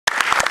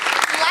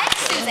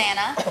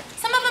Susanna.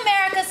 Some of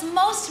America's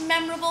most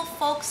memorable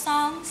folk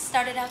songs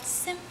started out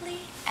simply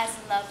as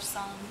love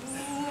songs.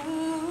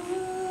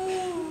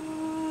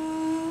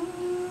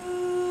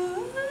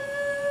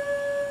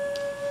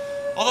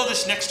 Although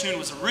this next tune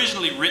was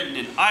originally written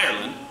in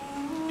Ireland,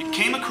 it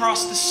came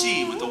across the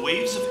sea with the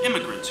waves of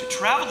immigrants who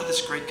traveled to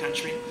this great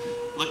country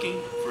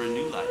looking for a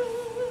new life.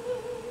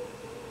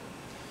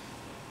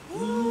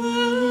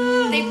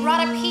 They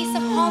brought a piece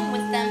of home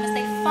with them as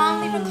they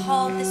fondly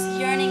recalled this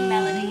yearning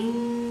melody.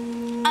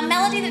 A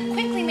melody that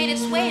quickly made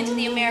its way into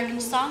the American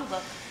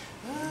songbook.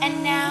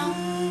 And now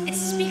it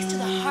speaks to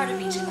the heart of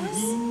each of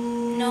us,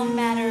 no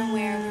matter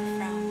where we're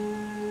from.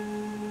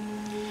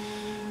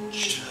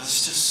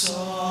 Just a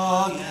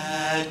song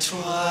at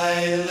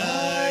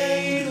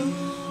twilight,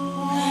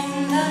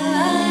 when the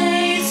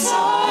lights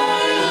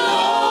are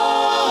low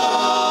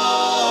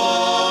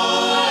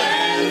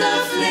and the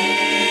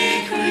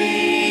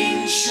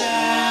flickering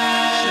shadows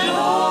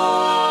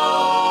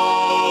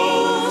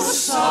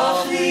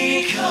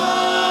softly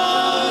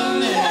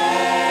come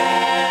and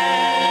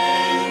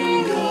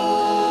go.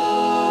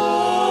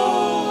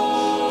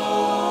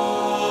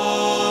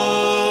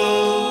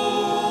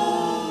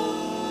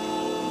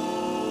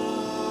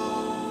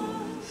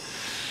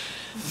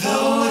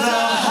 Though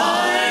the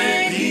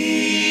heart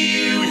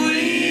be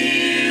weary,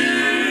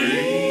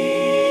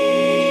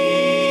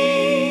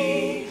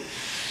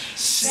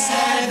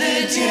 sad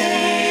the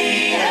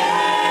day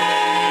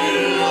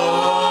and long,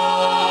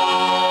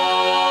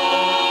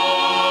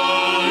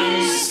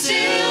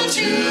 still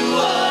to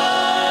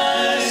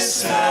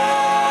us at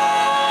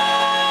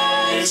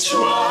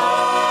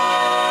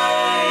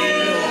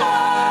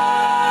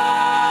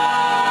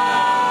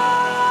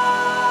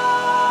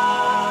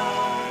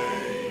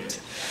twilight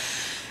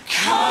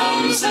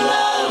comes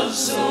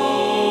love's own